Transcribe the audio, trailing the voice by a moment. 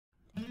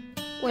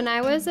When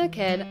I was a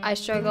kid, I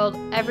struggled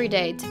every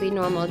day to be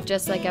normal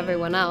just like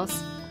everyone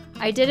else.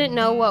 I didn't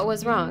know what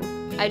was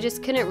wrong. I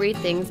just couldn't read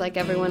things like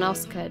everyone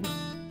else could.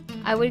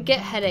 I would get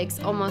headaches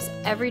almost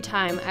every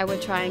time I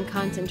would try and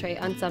concentrate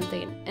on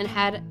something, and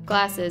had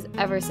glasses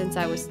ever since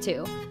I was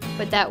 2,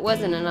 but that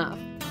wasn't enough.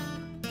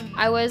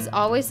 I was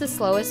always the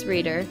slowest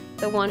reader,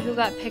 the one who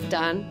got picked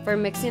on for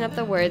mixing up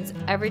the words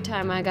every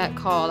time I got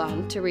called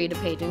on to read a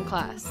page in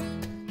class.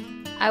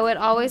 I would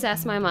always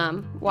ask my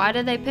mom, why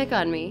did they pick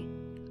on me?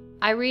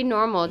 I read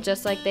normal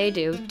just like they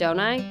do, don't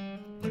I?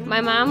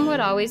 My mom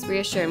would always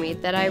reassure me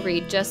that I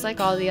read just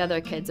like all the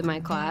other kids in my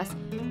class,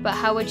 but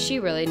how would she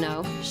really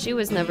know? She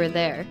was never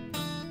there.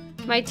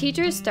 My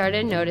teachers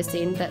started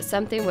noticing that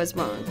something was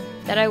wrong,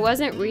 that I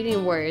wasn't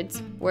reading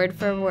words, word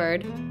for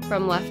word,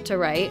 from left to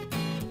right.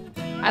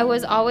 I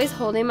was always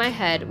holding my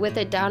head with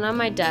it down on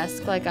my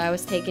desk like I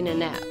was taking a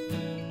nap.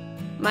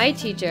 My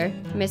teacher,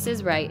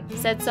 Mrs. Wright,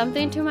 said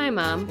something to my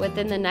mom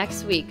within the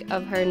next week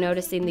of her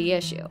noticing the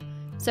issue.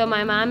 So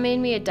my mom made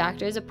me a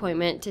doctor's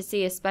appointment to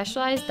see a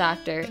specialized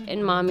doctor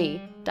in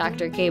Mommy,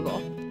 Dr.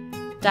 Cable.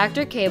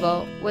 Dr.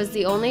 Cable was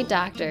the only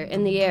doctor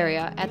in the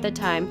area at the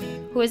time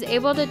who was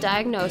able to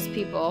diagnose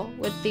people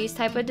with these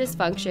type of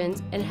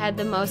dysfunctions and had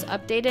the most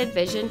updated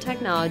vision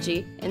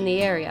technology in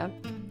the area.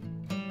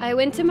 I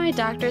went to my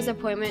doctor's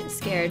appointment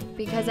scared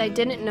because I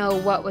didn't know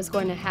what was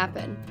going to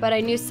happen, but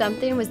I knew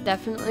something was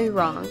definitely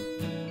wrong.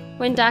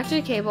 When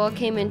Dr. Cable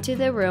came into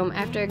the room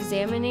after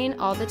examining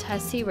all the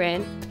tests he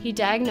ran, he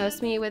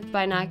diagnosed me with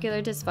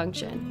binocular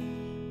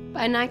dysfunction.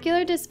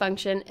 Binocular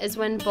dysfunction is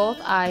when both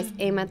eyes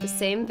aim at the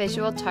same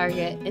visual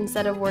target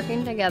instead of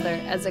working together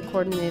as a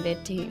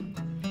coordinated team.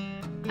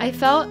 I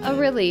felt a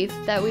relief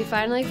that we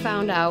finally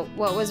found out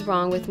what was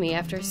wrong with me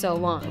after so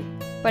long,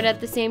 but at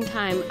the same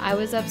time I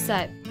was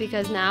upset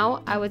because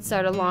now I would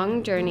start a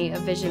long journey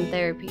of vision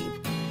therapy.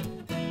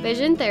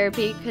 Vision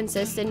therapy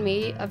consisted in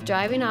me of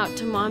driving out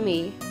to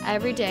Mommy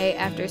every day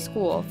after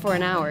school for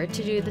an hour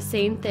to do the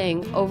same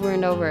thing over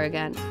and over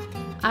again.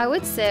 I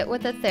would sit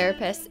with a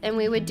therapist and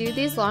we would do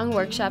these long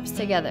workshops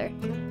together.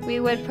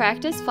 We would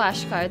practice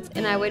flashcards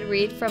and I would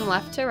read from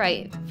left to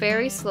right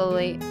very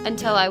slowly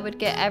until I would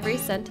get every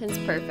sentence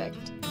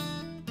perfect.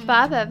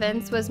 Bob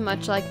Evans was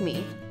much like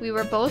me. We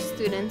were both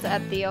students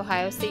at The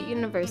Ohio State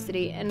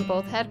University and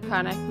both had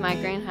chronic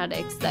migraine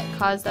headaches that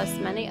caused us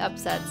many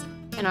upsets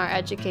in our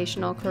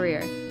educational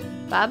career.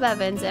 Bob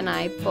Evans and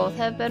I both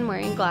have been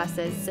wearing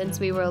glasses since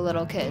we were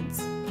little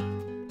kids.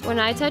 When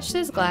I touched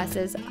his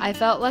glasses, I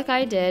felt like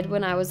I did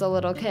when I was a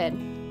little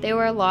kid. They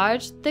were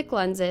large, thick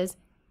lenses,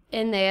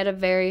 and they had a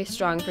very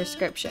strong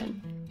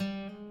prescription.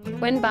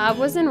 When Bob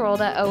was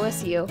enrolled at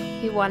OSU,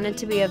 he wanted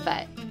to be a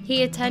vet.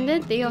 He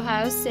attended The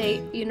Ohio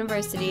State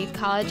University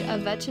College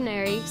of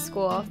Veterinary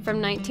School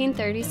from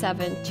 1937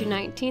 to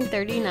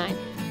 1939,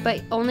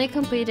 but only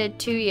completed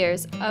 2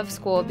 years of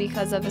school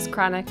because of his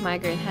chronic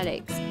migraine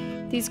headaches.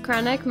 These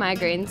chronic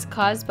migraines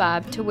caused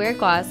Bob to wear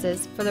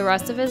glasses for the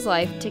rest of his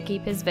life to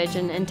keep his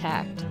vision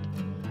intact.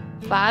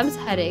 Bob's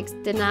headaches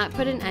did not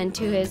put an end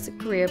to his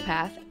career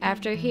path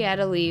after he had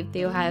to leave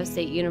The Ohio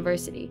State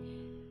University.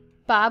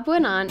 Bob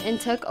went on and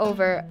took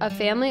over a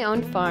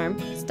family-owned farm,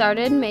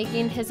 started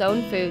making his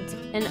own foods,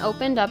 and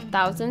opened up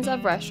thousands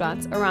of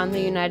restaurants around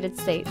the United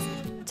States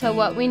to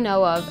what we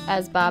know of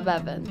as Bob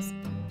Evans.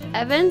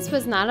 Evans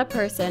was not a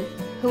person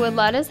who would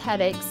let his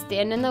headaches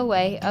stand in the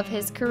way of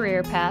his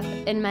career path,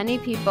 and many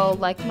people,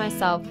 like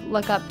myself,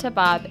 look up to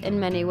Bob in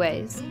many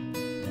ways.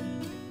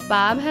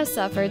 Bob has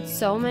suffered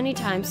so many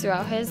times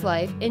throughout his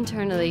life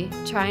internally,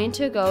 trying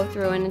to go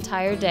through an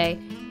entire day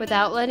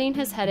without letting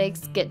his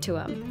headaches get to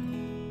him.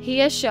 He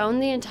has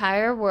shown the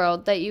entire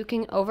world that you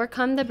can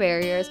overcome the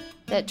barriers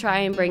that try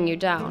and bring you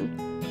down.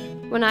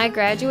 When I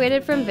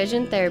graduated from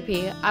vision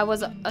therapy, I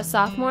was a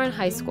sophomore in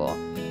high school.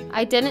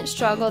 I didn't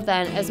struggle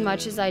then as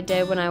much as I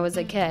did when I was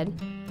a kid.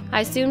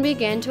 I soon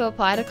began to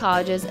apply to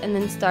colleges and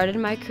then started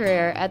my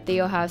career at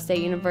The Ohio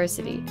State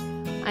University.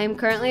 I am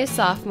currently a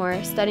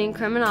sophomore studying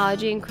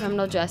criminology and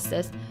criminal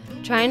justice,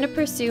 trying to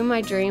pursue my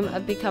dream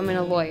of becoming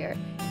a lawyer.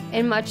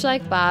 And much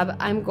like Bob,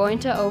 I'm going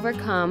to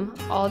overcome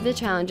all the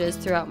challenges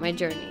throughout my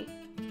journey.